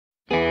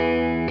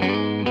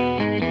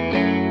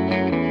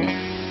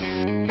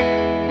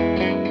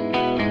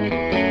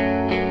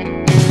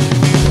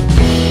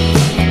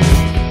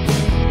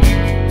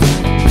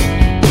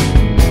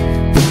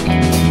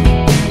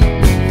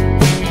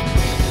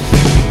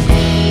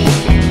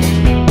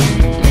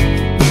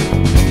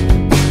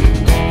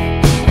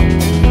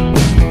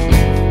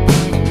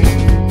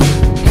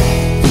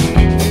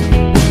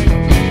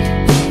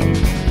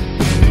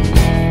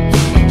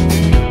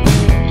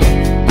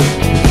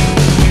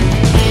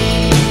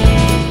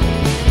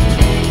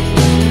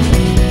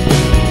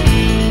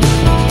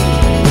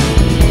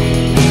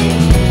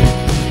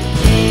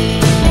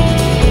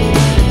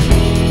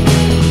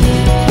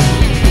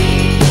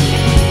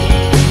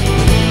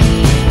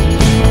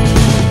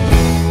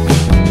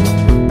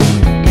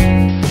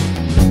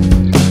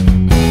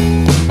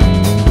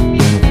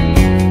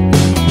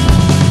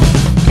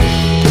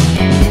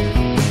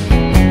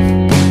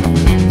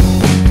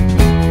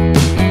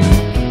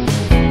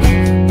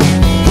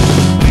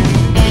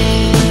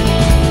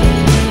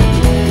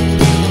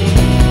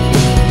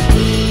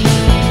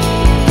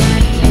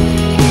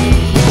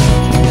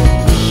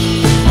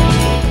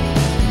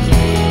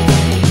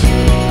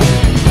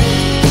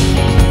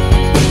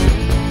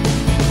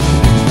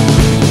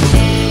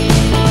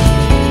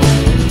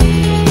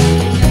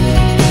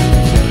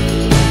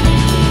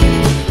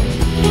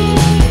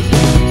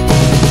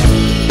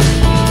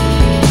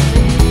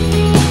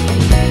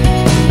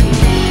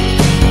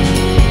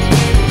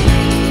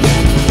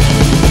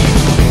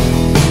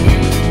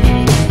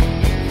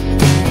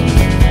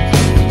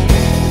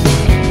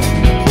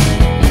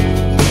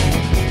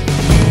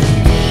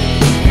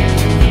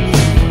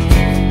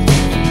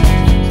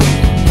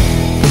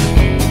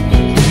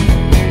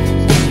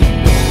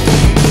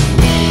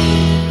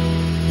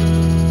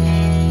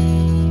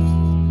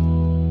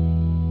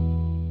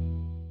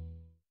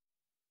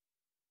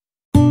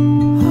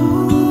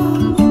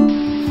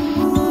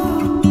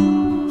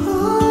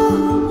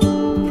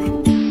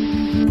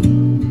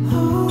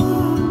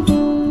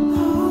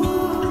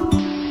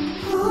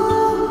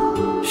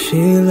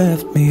She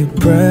left me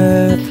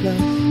breathless,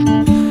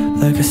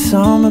 like a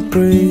summer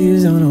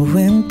breeze on a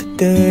winter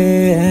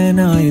day. And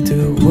I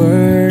do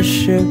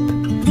worship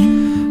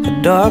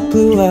her dark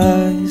blue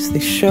eyes, they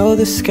show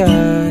the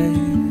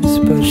skies.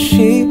 But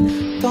she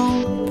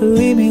don't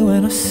believe me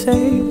when I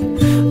say,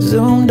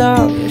 zoomed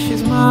out, yeah,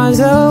 she's miles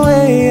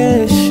away.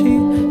 Yeah, she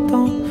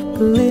don't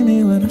believe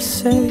me when I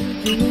say,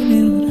 believe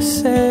me when I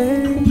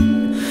say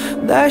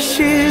that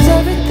she's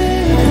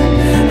everything,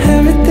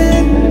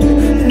 everything,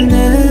 and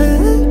everything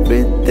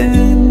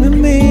to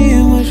me.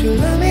 And when she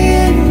let me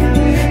in,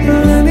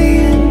 let me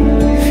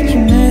in, she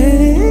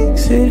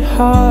makes it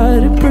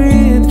hard to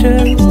breathe.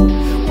 Just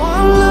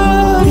one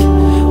look,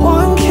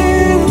 one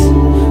kiss,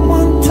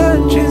 one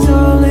touch is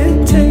all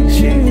it takes.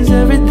 She's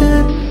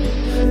everything,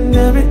 and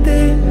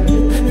everything,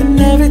 and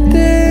everything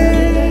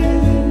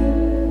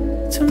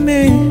to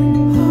me.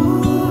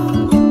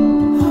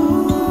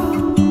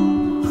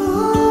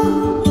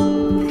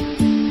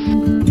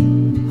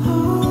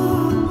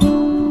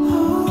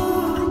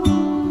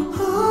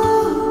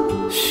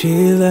 She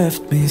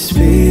left me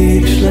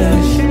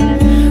speechless,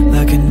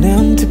 like an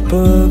empty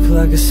book,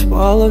 like a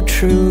swallowed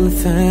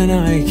truth. And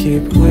I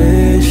keep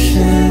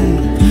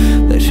wishing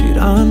that she'd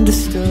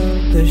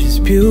understood that she's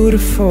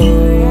beautiful.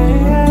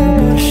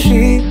 But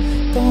she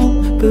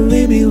don't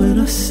believe me when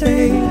I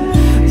say,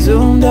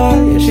 zoomed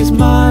out, yeah, she's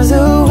miles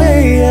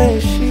away. Yeah,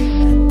 she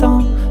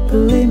don't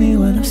believe me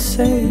when I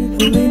say,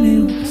 believe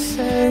me when I say.